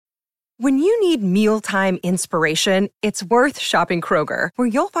When you need mealtime inspiration, it's worth shopping Kroger, where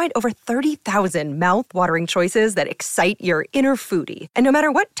you'll find over 30,000 mouth-watering choices that excite your inner foodie. And no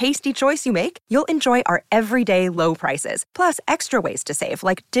matter what tasty choice you make, you'll enjoy our everyday low prices, plus extra ways to save,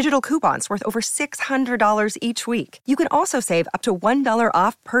 like digital coupons worth over $600 each week. You can also save up to $1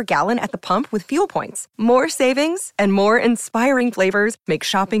 off per gallon at the pump with fuel points. More savings and more inspiring flavors make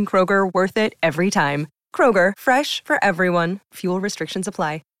shopping Kroger worth it every time. Kroger, fresh for everyone. Fuel restrictions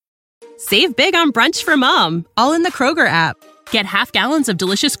apply. Save big on brunch for mom, all in the Kroger app. Get half gallons of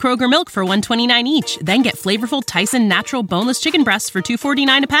delicious Kroger milk for $1.29 each. Then get flavorful Tyson natural boneless chicken breasts for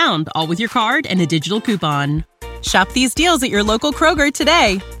 $2.49 a pound, all with your card and a digital coupon. Shop these deals at your local Kroger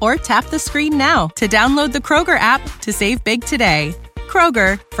today, or tap the screen now to download the Kroger app to save big today.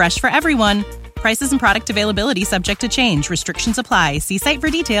 Kroger, fresh for everyone. Prices and product availability subject to change. Restrictions apply. See site for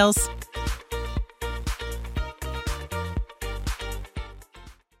details.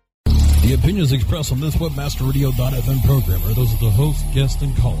 The opinions expressed on this WebmasterRadio.fm program are those of the host, guests,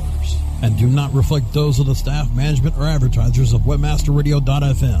 and callers, and do not reflect those of the staff, management, or advertisers of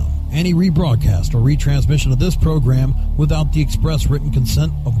WebmasterRadio.fm. Any rebroadcast or retransmission of this program without the express written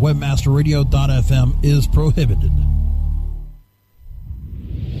consent of WebmasterRadio.fm is prohibited.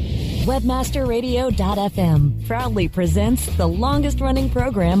 WebmasterRadio.fm proudly presents the longest-running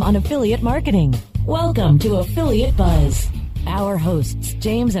program on affiliate marketing. Welcome to Affiliate Buzz. Our hosts,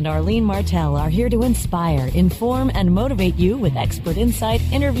 James and Arlene Martell, are here to inspire, inform, and motivate you with expert insight,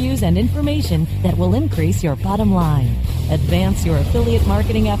 interviews, and information that will increase your bottom line. Advance your affiliate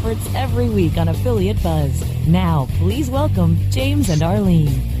marketing efforts every week on Affiliate Buzz. Now, please welcome James and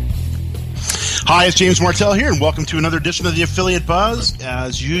Arlene. Hi, it's James Martell here, and welcome to another edition of the Affiliate Buzz.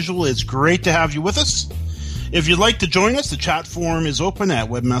 As usual, it's great to have you with us. If you'd like to join us, the chat forum is open at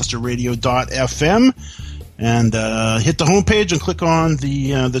webmasterradio.fm. And hit the homepage and click on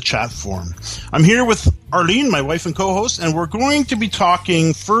the chat forum. I'm here with Arlene, my wife and co-host, and we're going to be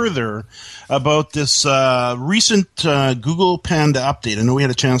talking further about this recent Google Panda update. I know we had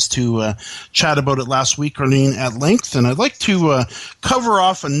a chance to chat about it last week, Arlene, at length, and I'd like to cover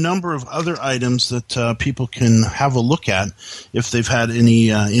off a number of other items that people can have a look at if they've had any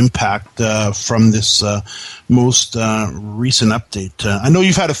impact from this most recent update. I know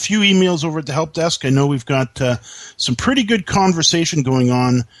you've had a few emails over at the help desk. I know we've got some pretty good conversation going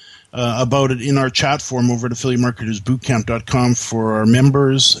on about it in our chat forum over at affiliatemarketersbootcamp.com for our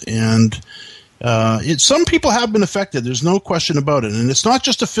members, and some people have been affected. There's no question about it, and it's not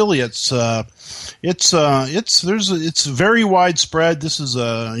just affiliates. It's very widespread. This is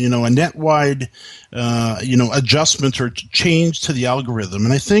a net wide adjustment or change to the algorithm.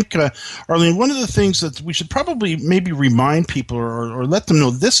 And I think, Arlene, one of the things that we should probably maybe remind people or let them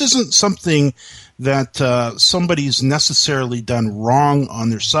know, this isn't something that somebody's necessarily done wrong on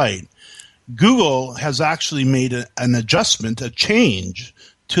their site. Google has actually made an adjustment, a change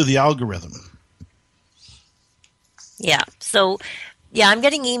to the algorithm. Yeah. So, I'm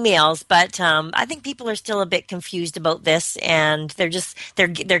getting emails, but I think people are still a bit confused about this, and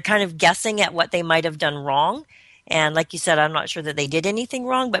they're kind of guessing at what they might have done wrong. And like you said, I'm not sure that they did anything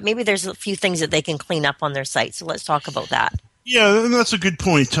wrong, but maybe there's a few things that they can clean up on their site. So let's talk about that. Yeah, that's a good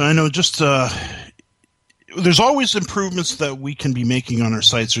point. I know there's always improvements that we can be making on our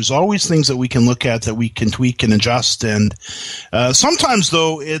sites. There's always things that we can look at that we can tweak and adjust. And sometimes,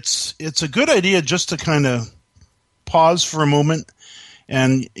 though, it's a good idea just to kind of pause for a moment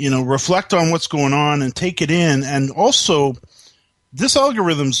and reflect on what's going on and take it in. And also, this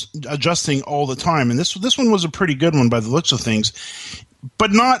algorithm's adjusting all the time. And this one was a pretty good one by the looks of things,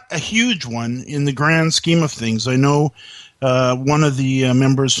 but not a huge one in the grand scheme of things. I know one of the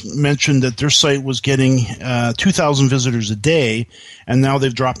members mentioned that their site was getting 2,000 visitors a day, and now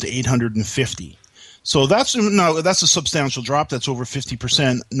they've dropped to 850. So that's a substantial drop. That's over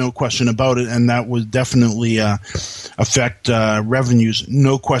 50%, no question about it, and that would definitely affect revenues,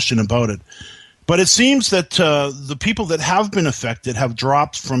 no question about it. But it seems that the people that have been affected have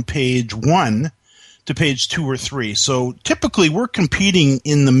dropped from page 1 to page 2 or 3. So typically we're competing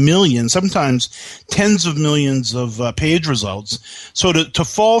in the millions, sometimes tens of millions of page results. So to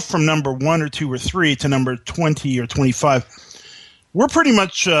fall from number 1 or 2 or 3 to number 20 or 25, we're pretty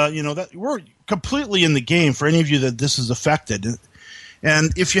much, that we're completely in the game for any of you that this is affected.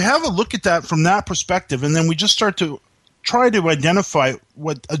 And if you have a look at that from that perspective, and then we just start to try to identify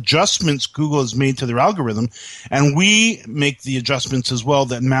what adjustments Google has made to their algorithm, and we make the adjustments as well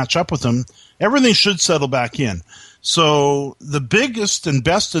that match up with them, everything should settle back in. So the biggest and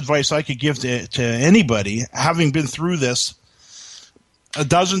best advice I could give to anybody, having been through this a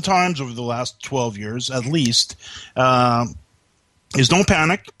dozen times over the last 12 years at least, is don't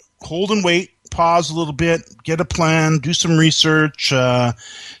panic. hold and wait, pause a little bit, get a plan, do some research,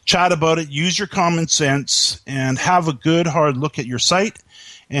 chat about it, use your common sense, and have a good hard look at your site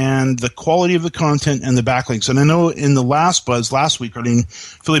and the quality of the content and the backlinks. And I know in the last week,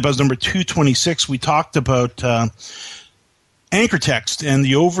 Affiliate Buzz number 226, we talked about anchor text and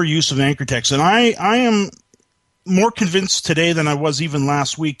the overuse of anchor text. And I am more convinced today than I was even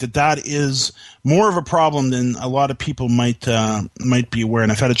last week that is more of a problem than a lot of people might be aware.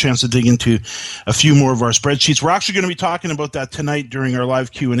 And I've had a chance to dig into a few more of our spreadsheets. We're actually going to be talking about that tonight during our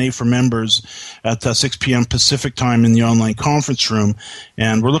live Q&A for members at 6 p.m. Pacific time in the online conference room.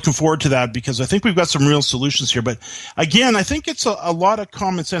 And we're looking forward to that because I think we've got some real solutions here. But again, I think it's a lot of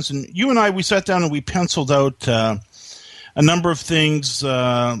common sense. And you and I, we sat down and we penciled out a number of things,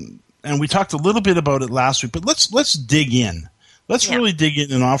 and we talked a little bit about it last week, but let's dig in. Let's really dig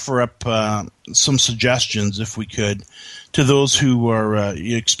in and offer up some suggestions, if we could, to those who are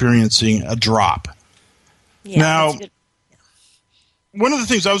experiencing a drop. Yeah, now, one of the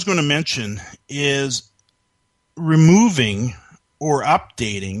things I was going to mention is removing or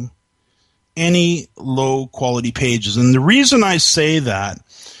updating any low-quality pages. And the reason I say that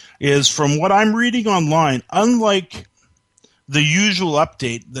is from what I'm reading online, unlike the usual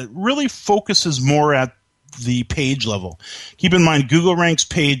update that really focuses more at the page level. Keep in mind, Google ranks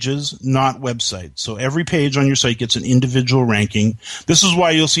pages, not websites. So every page on your site gets an individual ranking. This is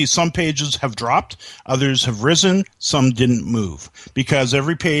why you'll see some pages have dropped, others have risen, some didn't move. Because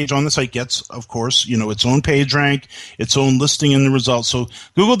every page on the site gets, of course, its own page rank, its own listing in the results. So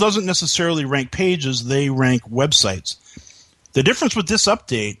Google doesn't necessarily rank pages, they rank websites. The difference with this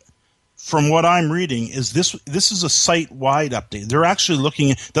update, from what I'm reading, is this is a site-wide update. They're actually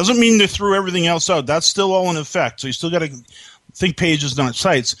looking – doesn't mean they threw everything else out. That's still all in effect. So you still got to think pages, not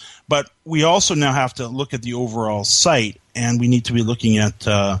sites. But we also now have to look at the overall site, and we need to be looking at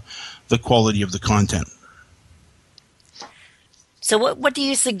the quality of the content. So what do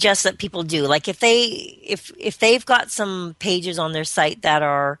you suggest that people do? Like if they've got some pages on their site that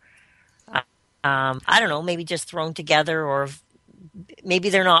are, I don't know, maybe just thrown together or – maybe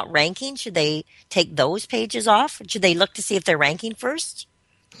they're not ranking. Should they take those pages off? Should they look to see if they're ranking first?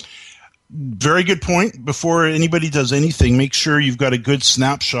 Very good point. Before anybody does anything, make sure you've got a good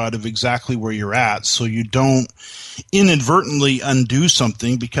snapshot of exactly where you're at so you don't inadvertently undo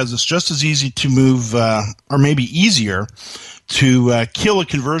something, because it's just as easy to move, or maybe easier, to kill a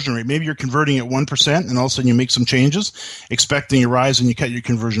conversion rate. Maybe you're converting at 1% and all of a sudden you make some changes, expecting a rise, and you cut your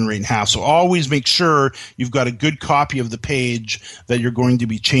conversion rate in half. So always make sure you've got a good copy of the page that you're going to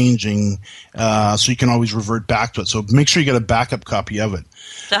be changing, so you can always revert back to it. So make sure you get a backup copy of it.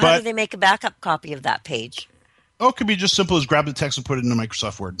 So how do they make a backup copy of that page? Oh, it could be just simple as grab the text and put it into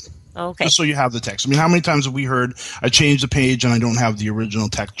Microsoft Word. Okay. Just so you have the text. I mean, how many times have we heard I changed the page and I don't have the original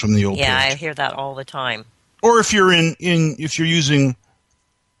text from the old page? Yeah, I hear that all the time. Or if you're if you're using,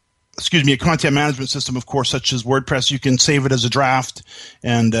 a content management system, of course, such as WordPress, you can save it as a draft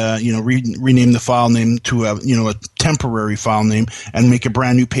and rename the file name to a temporary file name and make a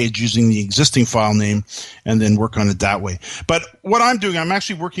brand new page using the existing file name, and then work on it that way. But what I'm doing, I'm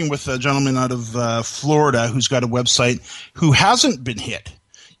actually working with a gentleman out of Florida who's got a website who hasn't been hit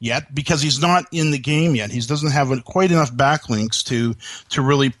yet because he's not in the game yet. He doesn't have quite enough backlinks to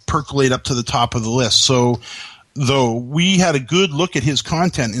really percolate up to the top of the list. So, though, we had a good look at his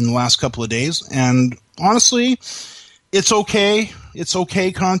content in the last couple of days, and honestly, it's okay. It's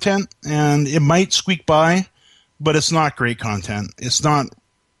okay content, and it might squeak by, but it's not great content. It's not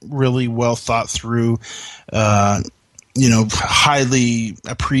really well thought through, highly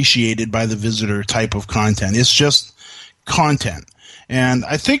appreciated by the visitor type of content. It's just content. And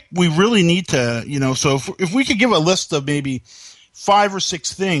I think we really need to, so if we could give a list of maybe 5 or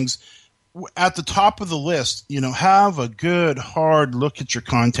 6 things at the top of the list, have a good hard look at your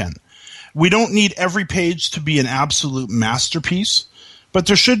content. We don't need every page to be an absolute masterpiece, but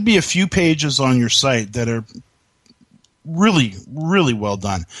there should be a few pages on your site that are really, really well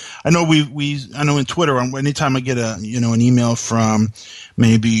done. I know I know in Twitter, anytime I get an email from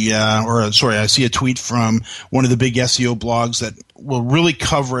I see a tweet from one of the big SEO blogs that will really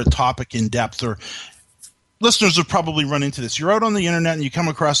cover a topic in depth, or listeners have probably run into this. You're out on the internet and you come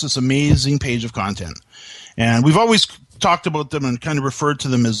across this amazing page of content. And we've always talked about them and kind of referred to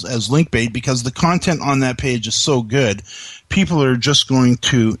them as link bait, because the content on that page is so good, people are just going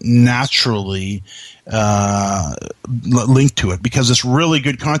to naturally link to it because it's really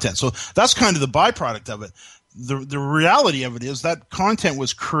good content. So that's kind of the byproduct of it. The reality of it is that content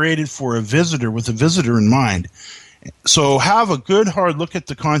was created for a visitor with a visitor in mind. So have a good hard look at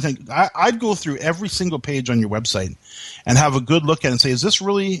the content. I'd go through every single page on your website and have a good look at it and say, is this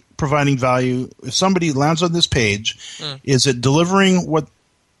really providing value? If somebody lands on this page, is it delivering what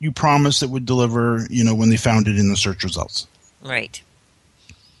you promised it would deliver, when they found it in the search results? Right.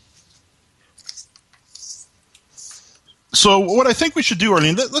 So what I think we should do,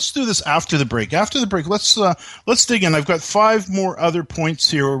 Arlene, let's do this after the break. After the break, let's dig in. I've got 5 more other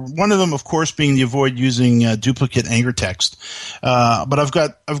points here. One of them, of course, being the avoid using duplicate anchor text. But I've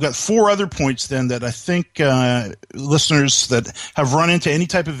got 4 other points then that I think listeners that have run into any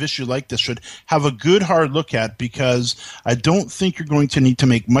type of issue like this should have a good hard look at, because I don't think you're going to need to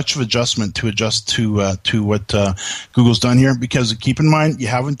make much of adjustment to adjust to what Google's done here. Because keep in mind, you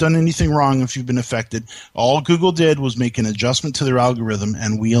haven't done anything wrong if you've been affected. All Google did was make an adjustment to their algorithm,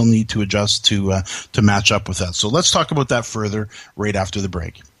 and we'll need to adjust to match up with that. So let's talk about that further right after the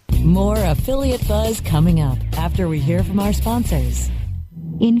break. More Affiliate Buzz coming up after we hear from our sponsors.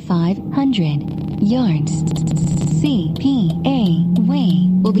 In 500 yards, CPA Way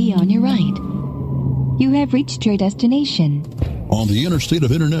will be on your right. You have reached your destination. On the interstate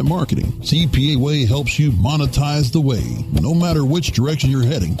of internet marketing, CPA Way helps you monetize the way. No matter which direction you're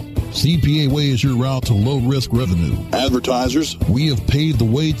heading, CPA Way is your route to low-risk revenue. Advertisers, we have paved the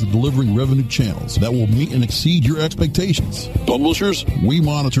way to delivering revenue channels that will meet and exceed your expectations. Publishers, we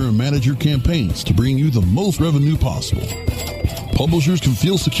monitor and manage your campaigns to bring you the most revenue possible. Publishers can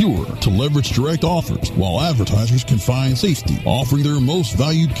feel secure to leverage direct offers, while advertisers can find safety offering their most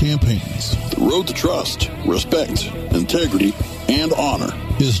valued campaigns. The road to trust, respect, integrity, and honor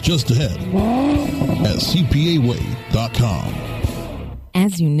is just ahead at CPAway.com.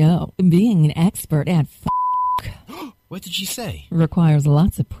 As you know, being an expert at What did she say? requires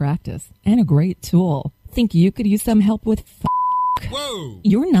lots of practice and a great tool. Think you could use some help with Whoa!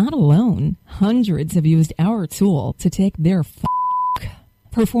 You're not alone. Hundreds have used our tool to take their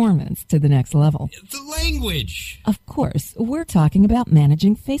performance to the next level. The language! Of course, we're talking about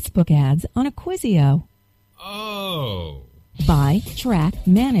managing Facebook ads on Acquisio. Oh. Buy, track,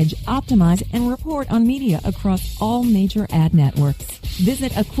 manage, optimize, and report on media across all major ad networks.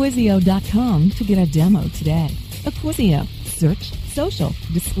 Visit Acquisio.com to get a demo today. Acquisio. Search, social,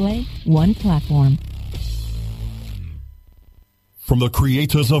 display, one platform. From the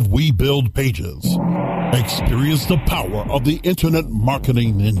creators of We Build Pages, experience the power of the Internet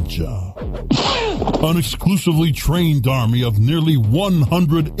Marketing Ninja. An exclusively trained army of nearly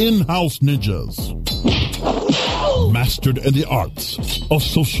 100 in-house ninjas. Mastered in the arts of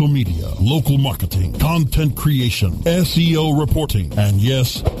social media, local marketing, content creation, SEO reporting, and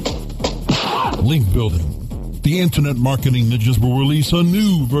yes, link building. The Internet Marketing Ninjas will release a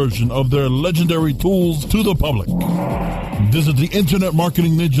new version of their legendary tools to the public. Visit the Internet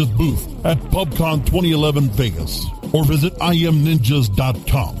Marketing Ninjas booth at PubCon 2011 Vegas or visit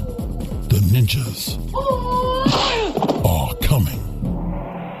imninjas.com. The ninjas are coming.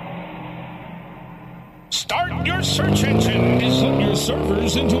 Start your search engine and put your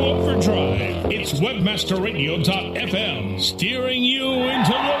servers into overdrive. It's webmasterradio.fm steering you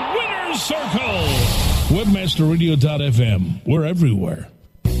into the winner's circle. Webmasterradio.fm. We're everywhere.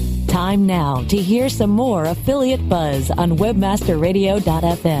 Time now to hear some more Affiliate Buzz on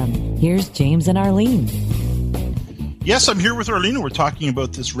webmasterradio.fm. Here's James and Arlene. Yes, I'm here with Arlene. We're talking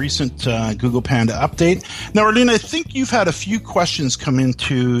about this recent Google Panda update. Now, Arlene, I think you've had a few questions come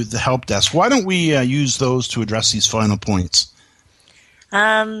into the help desk. Why don't we use those to address these final points?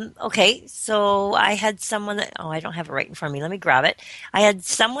 Okay, so I had someone that, I don't have it right in front of me. Let me grab it. I had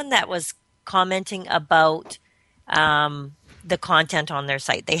someone that was commenting about the content on their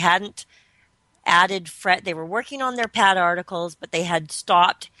site. They hadn't added, they were working on their pad articles, but they had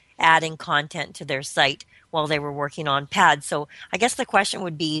stopped adding content to their site while they were working on pads. So I guess the question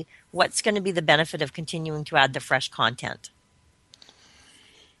would be, what's going to be the benefit of continuing to add the fresh content?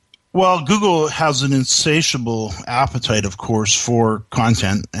 Well, Google has an insatiable appetite, of course, for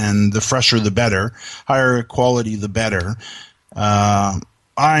content, and the fresher the better, higher quality the better.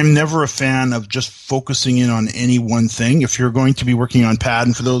 I'm never a fan of just focusing in on any one thing. If you're going to be working on PAD,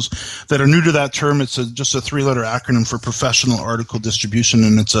 and for those that are new to that term, it's just a 3-letter acronym for Professional Article Distribution,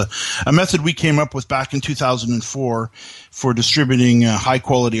 and it's a method we came up with back in 2004 for distributing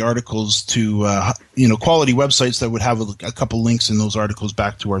high-quality articles to quality websites that would have a couple links in those articles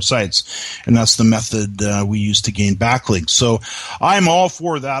back to our sites, and that's the method we use to gain backlinks. So I'm all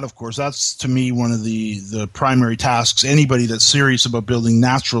for that, of course. That's, to me, one of the primary tasks. Anybody that's serious about building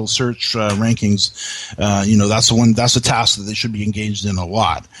natural search rankings, that's a task that they should be engaged in a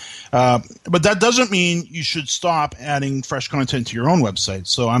lot. But that doesn't mean you should stop adding fresh content to your own website.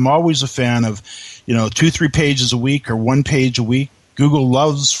 So I'm always a fan of, 2-3 pages a week or 1 page a week. Google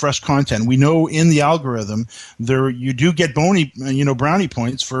loves fresh content. We know in the algorithm there you do get brownie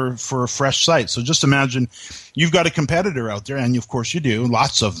points for a fresh site. So just imagine you've got a competitor out there, and of course you do,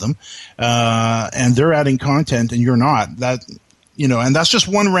 lots of them, and they're adding content and you're not. And that's just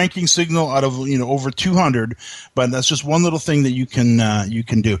one ranking signal out of over 200, but that's just one little thing that you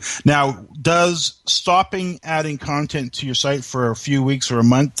can do. Now, does stopping adding content to your site for a few weeks or a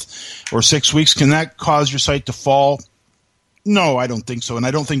month or 6 weeks, can that cause your site to fall? No, I don't think so, and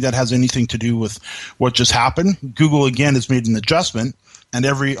I don't think that has anything to do with what just happened. Google again has made an adjustment, and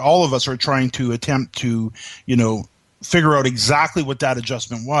all of us are trying to attempt to figure out exactly what that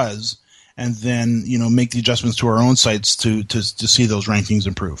adjustment was, and then make the adjustments to our own sites to see those rankings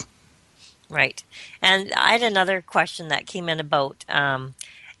improve. Right. And I had another question that came in about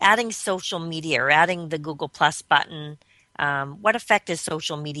adding social media or adding the Google Plus button. What effect is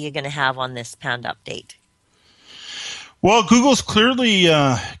social media going to have on this Panda update? Well, Google's clearly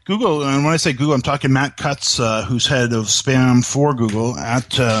Google, and when I say Google, I'm talking Matt Cutts, who's head of spam for Google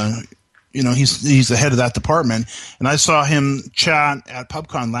at he's the head of that department, and I saw him chat at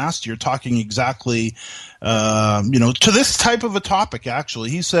PubCon last year talking exactly, to this type of a topic. Actually,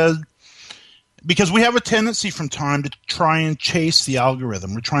 he said, because we have a tendency from time to try and chase the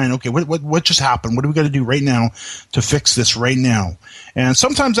algorithm. We're trying, okay, what just happened? What do we got to do right now to fix this right now? And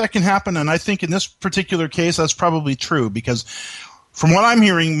sometimes that can happen, and I think in this particular case, that's probably true, because from what I'm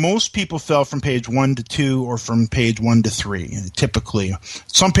hearing, most people fell from page 1 to 2 or from page 1 to 3, typically.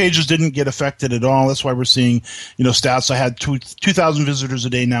 Some pages didn't get affected at all. That's why we're seeing, stats. I had 2,000 visitors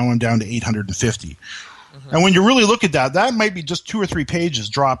a day. Now I'm down to 850. And when you really look at that, that might be just 2 or 3 pages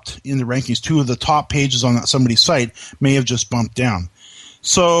dropped in the rankings. 2 of the top pages on somebody's site may have just bumped down.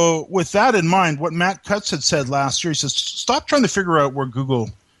 So with that in mind, what Matt Cutts had said last year, he says, stop trying to figure out where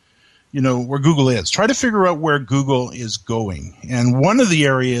Google is. Try to figure out where Google is going. And one of the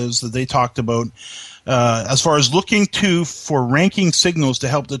areas that they talked about as far as looking for ranking signals to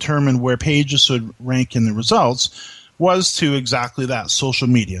help determine where pages should rank in the results was to exactly that, social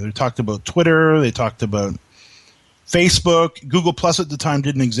media. They talked about Twitter. They talked about Facebook. Google Plus at the time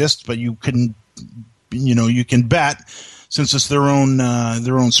didn't exist, but you can bet, since it's their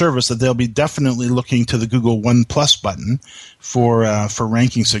own service, that they'll be definitely looking to the Google One Plus button for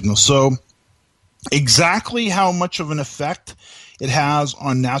ranking signals. So exactly how much of an effect it has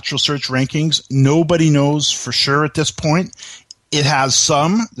on natural search rankings, nobody knows for sure at this point. It has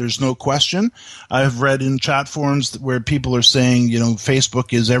some, there's no question. I've read in chat forums where people are saying,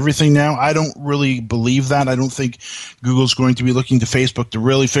 Facebook is everything now. I don't really believe that. I don't think Google's going to be looking to Facebook to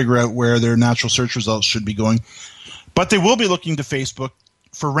really figure out where their natural search results should be going. But they will be looking to Facebook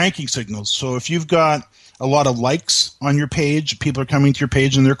for ranking signals. So if you've got a lot of likes on your page, people are coming to your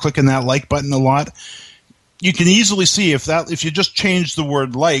page and they're clicking that like button a lot, you can easily see if you just change the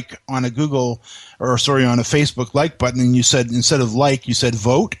word like on a Facebook like button, and you said, instead of like, you said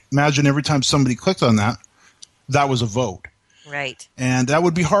vote. Imagine every time somebody clicked on that was a vote. Right. And that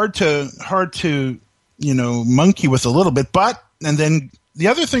would be hard to monkey with a little bit. And then the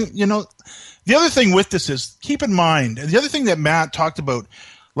other thing with this is, keep in mind, and the other thing that Matt talked about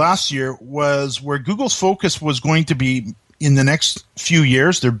last year was where Google's focus was going to be in the next few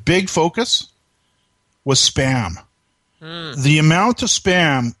years. Their big focus was spam. The amount of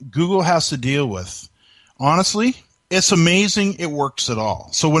spam Google has to deal with, honestly, it's amazing it works at all.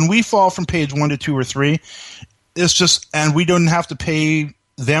 So when we fall from page 1 to 2 or 3, it's just, and we don't have to pay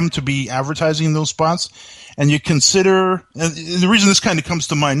them to be advertising those spots. And you consider, and the reason this kind of comes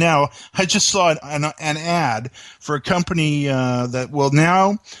to mind now, I just saw an ad for a company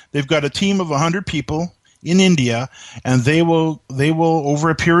now they've got a team of 100 people in India, and they will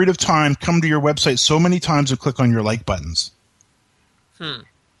over a period of time come to your website so many times and click on your like buttons.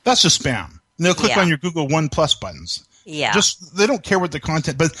 That's just spam. And they'll click on your Google One Plus buttons. Yeah. They don't care what the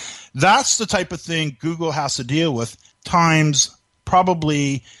content, but that's the type of thing Google has to deal with times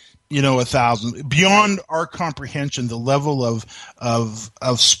probably 1,000, beyond our comprehension, the level of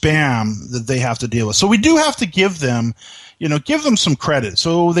spam that they have to deal with. So we do have to give them some credit.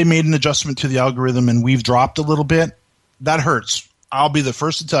 So they made an adjustment to the algorithm and we've dropped a little bit. That hurts. I'll be the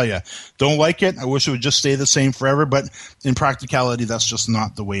first to tell you. Don't like it. I wish it would just stay the same forever, but in practicality, that's just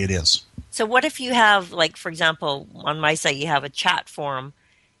not the way it is. So what if you have, like, for example, on my site, you have a chat forum,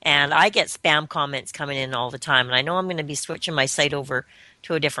 and I get spam comments coming in all the time, and I know I'm going to be switching my site over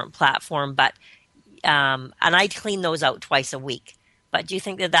to a different platform, but and I clean those out twice a week. But do you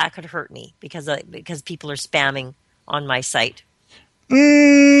think that could hurt me because people are spamming on my site?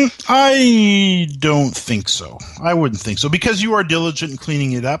 I don't think so. I wouldn't think so because you are diligent in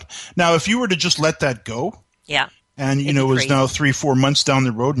cleaning it up. Now, if you were to just let that go, yeah, and it was now 3-4 months down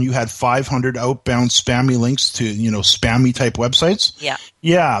the road, and you had 500 outbound spammy links to spammy type websites,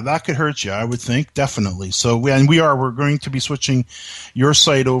 yeah, that could hurt you. I would think definitely. So, we're going to be switching your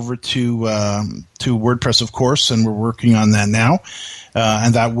site over to WordPress, of course, and we're working on that now.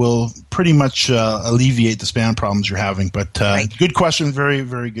 And that will pretty much alleviate the spam problems you're having. But Good question. Very,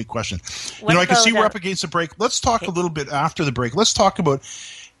 very good question. I can see we're up against a break. Let's talk a little bit after the break. Let's talk about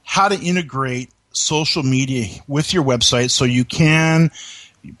how to integrate social media with your website so you can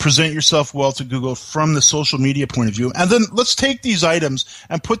present yourself well to Google from the social media point of view. And then let's take these items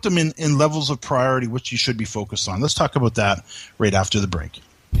and put them in levels of priority, which you should be focused on. Let's talk about that right after the break.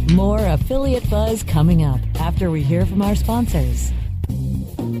 More Affiliate Buzz coming up after we hear from our sponsors.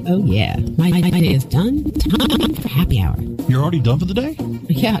 Oh, yeah. My day is done. Time for happy hour. You're already done for the day?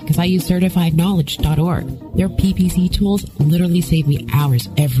 Yeah, because I use CertifiedKnowledge.org. Their PPC tools literally save me hours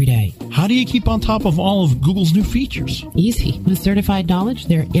every day. How do you keep on top of all of Google's new features? Easy. With Certified Knowledge,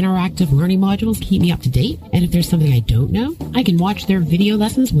 their interactive learning modules keep me up to date. And if there's something I don't know, I can watch their video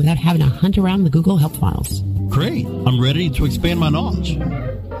lessons without having to hunt around the Google Help files. Great. I'm ready to expand my knowledge.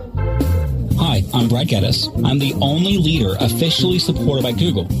 Hi, I'm Brad Geddes. I'm the only leader officially supported by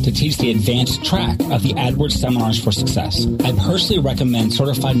Google to teach the advanced track of the AdWords Seminars for Success. I personally recommend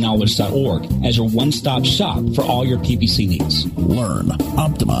CertifiedKnowledge.org as your one-stop shop for all your PPC needs. Learn,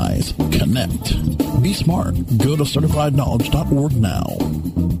 optimize, connect. Be smart. Go to CertifiedKnowledge.org now.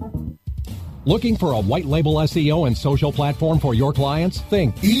 Looking for a white label SEO and social platform for your clients?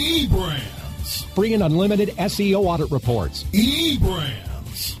 Think eBrands. Free and unlimited SEO audit reports. eBrands.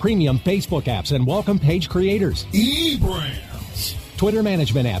 Premium Facebook apps and welcome page creators. eBrands. Twitter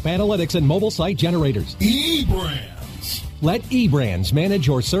management app, analytics, and mobile site generators. eBrands. Let eBrands manage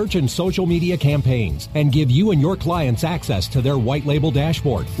your search and social media campaigns and give you and your clients access to their white label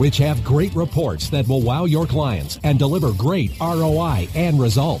dashboard, which have great reports that will wow your clients and deliver great ROI and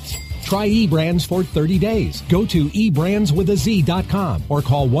results. Try eBrands for 30 days. Go to eBrandsWithAZ.com or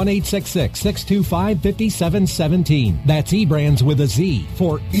call 1-866-625-5717. That's eBrands with a Z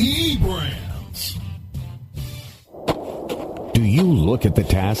for eBrands. Do you look at the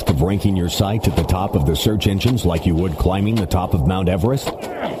task of ranking your site at the top of the search engines like you would climbing the top of Mount Everest?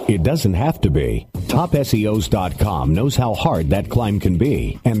 It doesn't have to be. TopSEOs.com knows how hard that climb can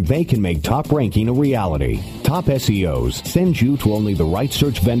be, and they can make top ranking a reality. Top SEOs sends you to only the right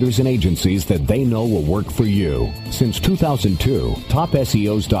search vendors and agencies that they know will work for you. Since 2002,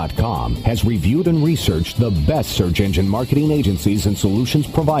 TopSEOs.com has reviewed and researched the best search engine marketing agencies and solutions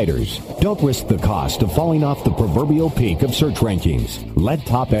providers. Don't risk the cost of falling off the proverbial peak of search rankings. Let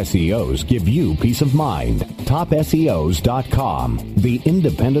Top SEOs give you peace of mind. TopSEOs.com, the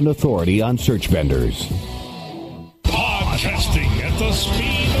independent authority on search vendors. Podcasting at the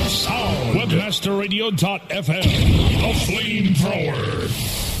speed of sound. Webmasterradio.fm, the flamethrower.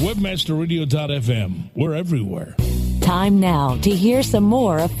 Webmasterradio.fm, we're everywhere. Time now to hear some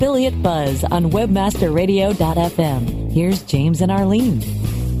more Affiliate Buzz on Webmasterradio.fm. Here's James and Arlene.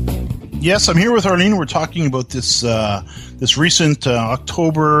 Yes, I'm here with Arlene. We're talking about this recent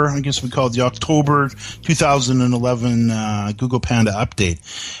October, I guess we call it the October 2011 Google Panda update.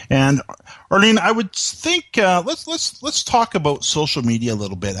 And Arlene, I would think let's talk about social media a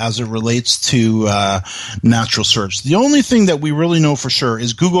little bit as it relates to natural search. The only thing that we really know for sure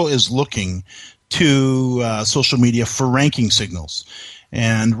is Google is looking to social media for ranking signals.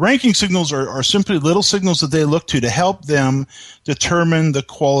 And ranking signals are simply little signals that they look to help them determine the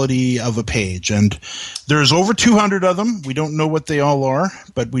quality of a page. And there's over 200 of them. We don't know what they all are,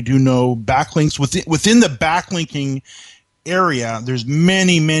 but we do know backlinks. Within the backlinking area, there's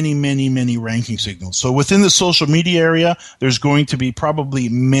many ranking signals. So within the social media area, there's going to be probably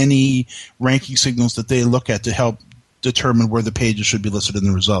many ranking signals that they look at to help determine where the pages should be listed in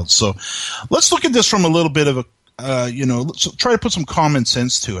the results. So let's look at this from a little bit of a let's try to put some common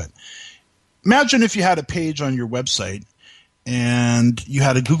sense to it. Imagine if you had a page on your website and you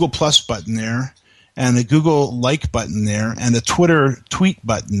had a Google Plus button there and a Google like button there and a Twitter tweet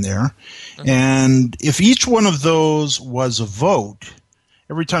button there. Mm-hmm. And if each one of those was a vote,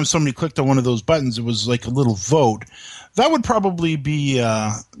 every time somebody clicked on one of those buttons, it was like a little vote. That would probably be,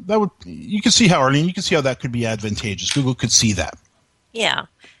 you can see how, Arlene, you can see how that could be advantageous. Google could see that. Yeah.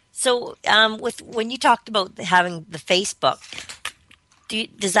 So, when you talked about having the Facebook,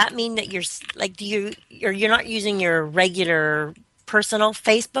 does that mean that you're not using your regular personal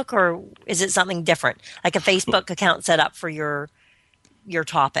Facebook, or is it something different, like a Facebook account set up for your your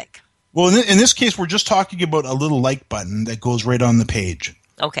topic. Well, in this case, we're just talking about a little like button that goes right on the page.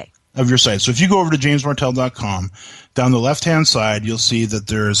 Okay. Of your site. So if you go over to jamesmartell.com, down the left-hand side, you'll see that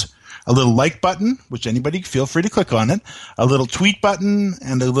there's a little like button, which anybody feel free to click on it, a little tweet button,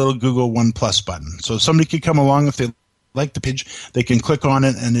 and a little Google One Plus button. So somebody could come along if they like the page, they can click on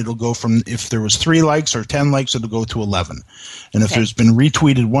it, and it'll go from, if there was 3 likes or 10 likes, it'll go to 11. And if there's been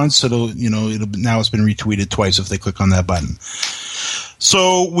retweeted once, now it's been retweeted twice if they click on that button.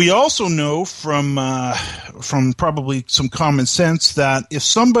 So we also know from probably some common sense that if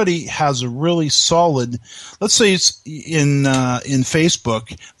somebody has a really solid, let's say it's in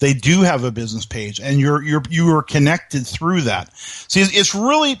Facebook, they do have a business page, and you are connected through that. See, it's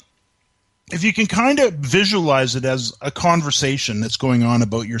really, if you can kind of visualize it as a conversation that's going on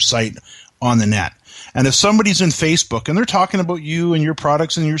about your site on the net. And if somebody's in Facebook and they're talking about you and your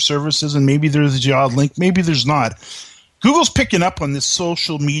products and your services, and maybe there's a odd link, maybe there's not, Google's picking up on this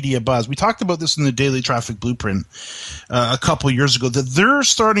social media buzz. We talked about this in the Daily Traffic Blueprint a couple of years ago, that they're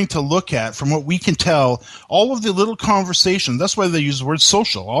starting to look at, from what we can tell, all of the little conversations. That's why they use the word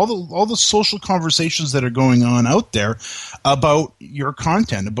social. All the social conversations that are going on out there about your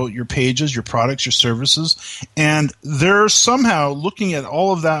content, about your pages, your products, your services. And they're somehow looking at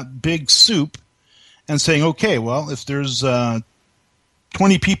all of that big soup and saying, okay, well, if there's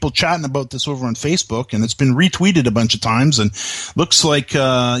 20 people chatting about this over on Facebook, and it's been retweeted a bunch of times, and looks like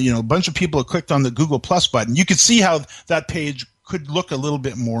a bunch of people have clicked on the Google Plus button. You could see how that page could look a little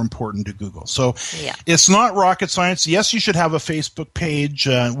bit more important to Google. So It's not rocket science. Yes, you should have a Facebook page.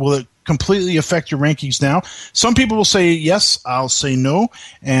 Will it completely affect your rankings now? Some people will say yes, I'll say no,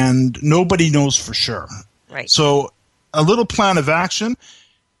 and nobody knows for sure. Right. So a little plan of action.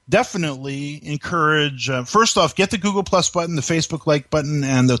 Definitely encourage, first off, get the Google Plus button, the Facebook like button,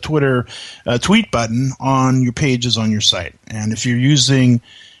 and the Twitter tweet button on your pages on your site. And if you're using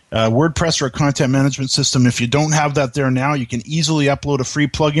WordPress or a content management system, if you don't have that there now, you can easily upload a free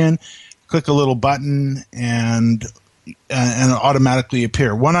plugin, click a little button, and automatically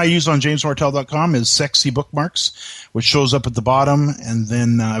appear. One I use on jamesmartell.com is Sexy Bookmarks, which shows up at the bottom, and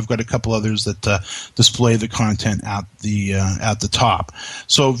then I've got a couple others that display the content at the top.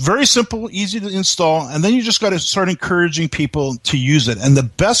 So very simple, easy to install, and then you just got to start encouraging people to use it. And the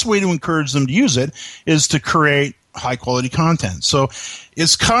best way to encourage them to use it is to create high quality content. So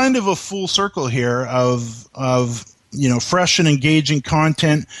it's kind of a full circle here of fresh and engaging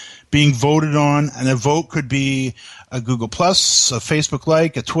content being voted on, and a vote could be a Google Plus, a Facebook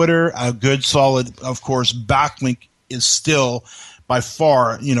like, a Twitter, a good solid, of course, backlink is still by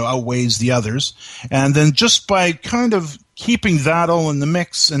far, outweighs the others. And then just by kind of keeping that all in the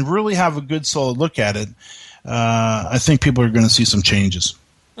mix and really have a good solid look at it, I think people are going to see some changes.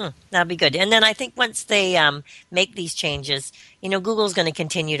 That'd be good. And then I think once they make these changes, Google's going to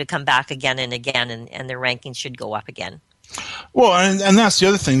continue to come back again and again, and their rankings should go up again. Well, and that's the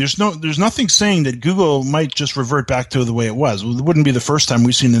other thing. There's nothing saying that Google might just revert back to the way it was. It wouldn't be the first time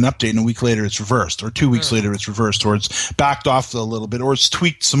we've seen an update and a week later it's reversed, or 2 weeks later it's reversed, or it's backed off a little bit, or it's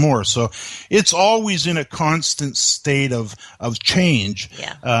tweaked some more. So it's always in a constant state of change,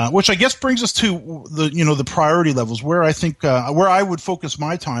 which I guess brings us to the priority levels, where I think where I would focus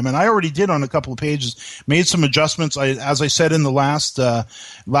my time, and I already did on a couple of pages, made some adjustments. As I said in the last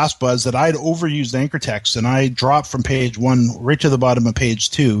buzz, that I'd overused anchor text, and I dropped from page 1 right to the bottom of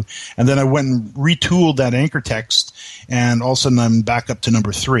page 2, and then I went and retooled that anchor text, and all of a sudden I'm back up to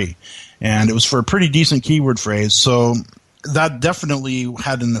number 3, and it was for a pretty decent keyword phrase. So that definitely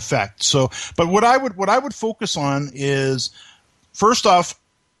had an effect. So, but what I would focus on is, first off,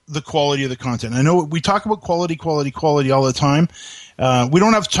 the quality of the content. I know we talk about quality all the time. We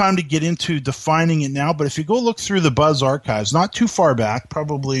don't have time to get into defining it now, but if you go look through the Buzz archives, not too far back,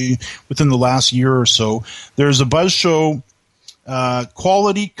 probably within the last year or so, there's a Buzz show,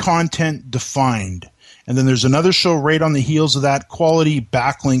 Quality Content Defined. And then there's another show right on the heels of that, Quality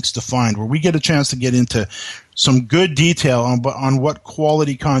Backlinks Defined, where we get a chance to get into some good detail on what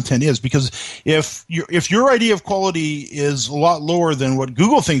quality content is. Because if your idea of quality is a lot lower than what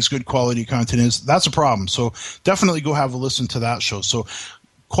Google thinks good quality content is, that's a problem. So definitely go have a listen to that show. So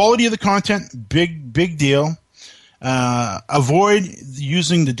quality of the content, big deal. Avoid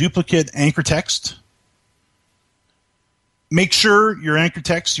using the duplicate anchor text. Make sure your anchor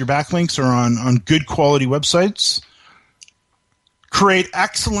text, your backlinks are on good quality websites. Create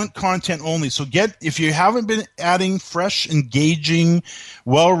excellent content only. So if you haven't been adding fresh, engaging,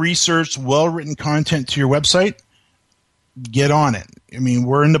 well-researched, well-written content to your website, get on it. I mean,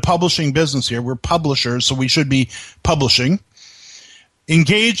 we're in the publishing business here. We're publishers, so we should be publishing.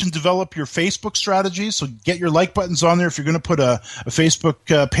 Engage and develop your Facebook strategy. So get your like buttons on there. If you're going to put a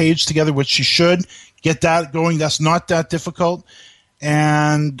Facebook page together, which you should, get that going. That's not that difficult.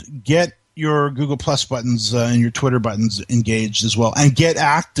 And get your Google Plus buttons and your Twitter buttons engaged as well. And get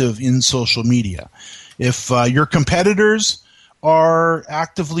active in social media. If your competitors are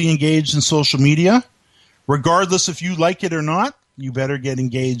actively engaged in social media, regardless if you like it or not, you better get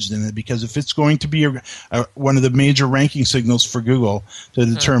engaged in it, because if it's going to be one of the major ranking signals for Google to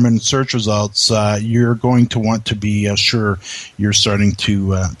determine search results, you're going to want to be sure you're starting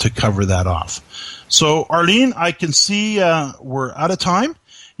to cover that off. So, Arlene, I can see we're out of time.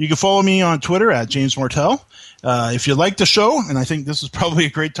 You can follow me on Twitter at James Martell. If you like the show, and I think this is probably a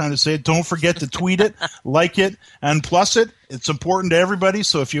great time to say it, don't forget to tweet it, like it, and plus it. It's important to everybody.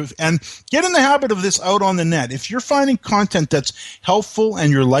 So and get in the habit of this out on the net. If you're finding content that's helpful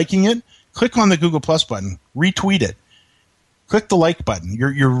and you're liking it, click on the Google Plus button, retweet it, click the like button.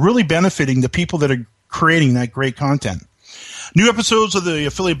 You're really benefiting the people that are creating that great content. New episodes of the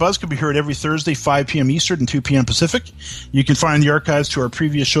Affiliate Buzz can be heard every Thursday, 5 p.m. Eastern and 2 p.m. Pacific. You can find the archives to our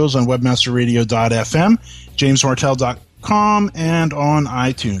previous shows on webmasterradio.fm, jamesmartell.com, and on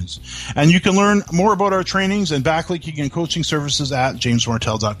iTunes. And you can learn more about our trainings and backlinking and coaching services at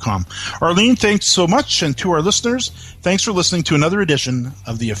jamesmartell.com. Arlene, thanks so much. And to our listeners, thanks for listening to another edition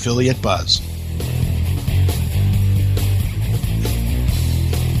of the Affiliate Buzz.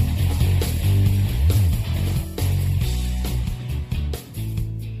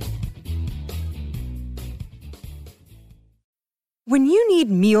 When you need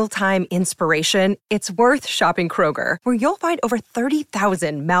mealtime inspiration, it's worth shopping Kroger, where you'll find over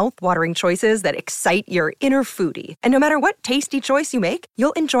 30,000 mouth-watering choices that excite your inner foodie. And no matter what tasty choice you make,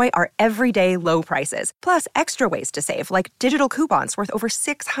 you'll enjoy our everyday low prices, plus extra ways to save, like digital coupons worth over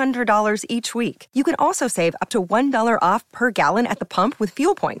 $600 each week. You can also save up to $1 off per gallon at the pump with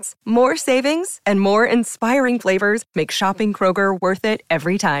fuel points. More savings and more inspiring flavors make shopping Kroger worth it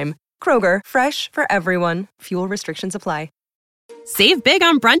every time. Kroger, fresh for everyone. Fuel restrictions apply. Save big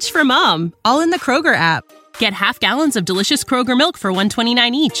on brunch for mom, all in the Kroger app. Get half gallons of delicious Kroger milk for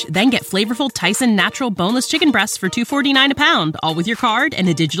 $1.29 each. Then get flavorful Tyson natural boneless chicken breasts for $2.49 a pound, all with your card and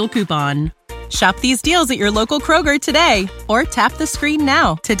a digital coupon. Shop these deals at your local Kroger today, or tap the screen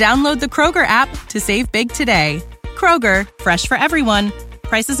now to download the Kroger app to save big today. Kroger, fresh for everyone.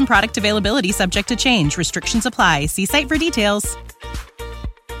 Prices and product availability subject to change. Restrictions apply. See site for details.